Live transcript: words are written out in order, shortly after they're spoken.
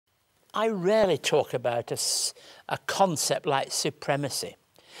I rarely talk about a concept like supremacy,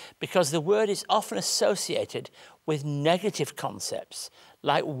 because the word is often associated with negative concepts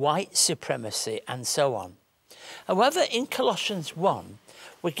like white supremacy and so on. However, in Colossians 1,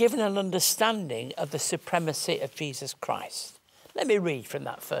 we're given an understanding of the supremacy of Jesus Christ. Let me read from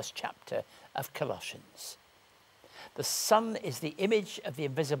that first chapter of Colossians. The Son is the image of the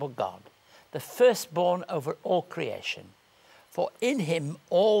invisible God, the firstborn over all creation. For in him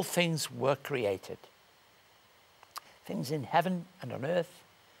all things were created, things in heaven and on earth,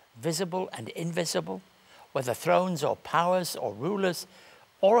 visible and invisible, whether thrones or powers or rulers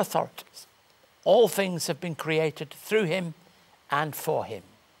or authorities. All things have been created through him and for him.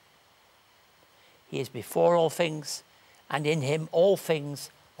 He is before all things, and in him all things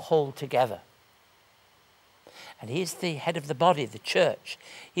hold together. And he is the head of the body, the church.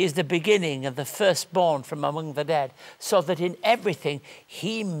 He is the beginning and the firstborn from among the dead, so that in everything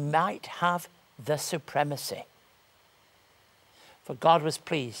he might have the supremacy. For God was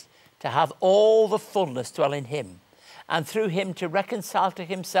pleased to have all the fullness dwell in him, and through him to reconcile to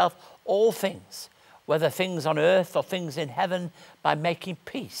himself all things, whether things on earth or things in heaven, by making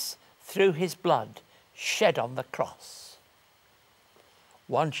peace through his blood shed on the cross.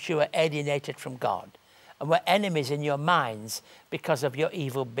 Once you were alienated from God, and were enemies in your minds because of your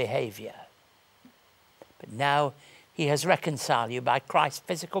evil behavior. But now he has reconciled you by Christ's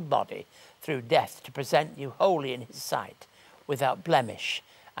physical body through death to present you holy in his sight, without blemish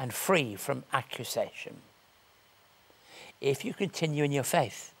and free from accusation. If you continue in your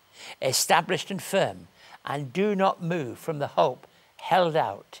faith, established and firm, and do not move from the hope held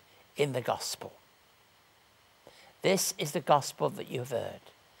out in the gospel. This is the gospel that you have heard,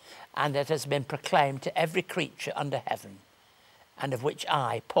 and it has been proclaimed to every creature under heaven, and of which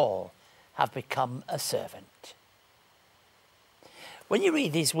I, Paul, have become a servant. When you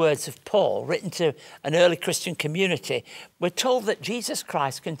read these words of Paul, written to an early Christian community, we're told that Jesus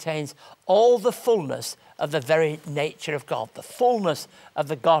Christ contains all the fullness of the very nature of God. The fullness of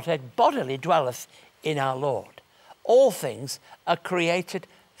the Godhead bodily dwelleth in our Lord. All things are created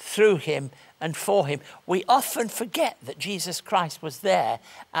through him and for him. We often forget that Jesus Christ was there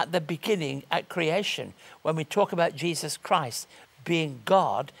at the beginning, at creation. When we talk about Jesus Christ being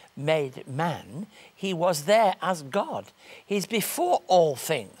God made man, he was there as God. He's before all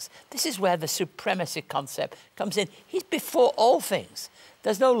things. This is where the supremacy concept comes in. He's before all things.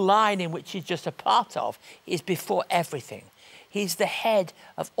 There's no line in which he's just a part of. He's before everything. He's the head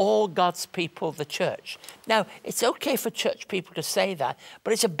of all God's people, the church. Now, it's okay for church people to say that,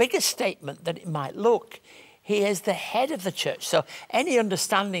 but it's a bigger statement than it might look. He is the head of the church. So any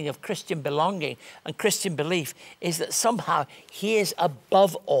understanding of Christian belonging and Christian belief is that somehow he is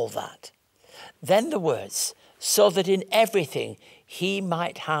above all that. Then the words, so that in everything he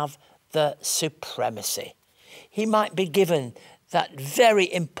might have the supremacy. He might be given that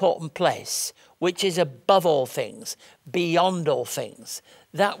very important place, which is above all things, beyond all things,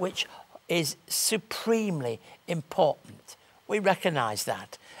 that which is supremely important. We recognize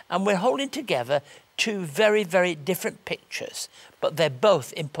that. And we're holding together two very, very different pictures, but they're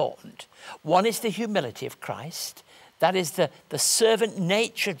both important. One is the humility of Christ. That is the servant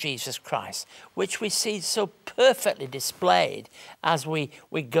nature of Jesus Christ, which we see so perfectly displayed as we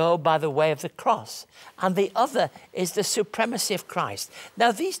go by the way of the cross. And the other is the supremacy of Christ.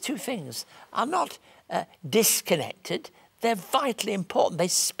 Now, these two things are not disconnected. They're vitally important. They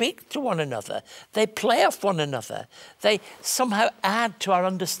speak to one another. They play off one another. They somehow add to our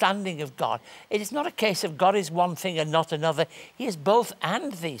understanding of God. It is not a case of God is one thing and not another. He is both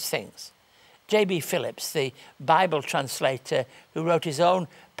and these things. J.B. Phillips, the Bible translator who wrote his own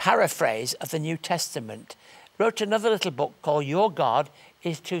paraphrase of the New Testament, wrote another little book called Your God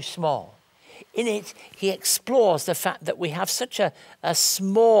is Too Small. In it, he explores the fact that we have such a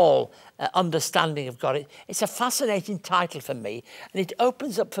small understanding of God. It's a fascinating title for me, and it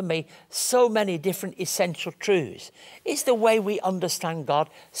opens up for me so many different essential truths. Is the way we understand God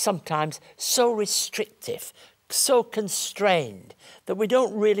sometimes so restrictive, so constrained, that we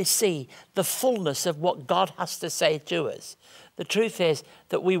don't really see the fullness of what God has to say to us? The truth is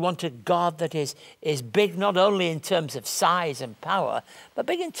that we want a God that is big not only in terms of size and power, but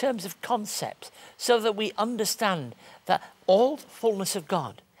big in terms of concepts, so that we understand that all the fullness of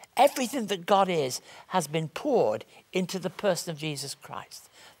God, everything that God is, has been poured into the person of Jesus Christ.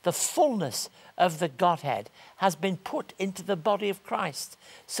 The fullness of the Godhead has been put into the body of Christ,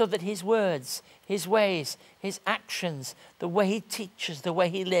 so that his words, his ways, his actions, the way he teaches, the way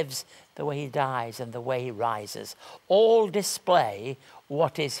he lives, the way he dies, and the way he rises, all display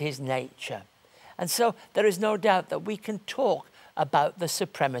what is his nature. And so there is no doubt that we can talk about the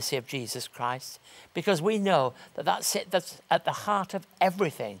supremacy of Jesus Christ, because we know that that's at the heart of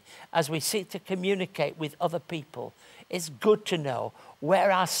everything as we seek to communicate with other people. It's good to know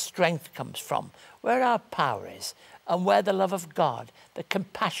where our strength comes from, where our power is, and where the love of God, the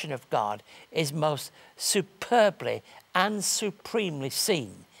compassion of God is most superbly and supremely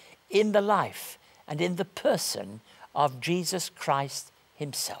seen in the life and in the person of Jesus Christ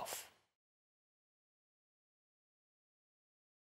himself.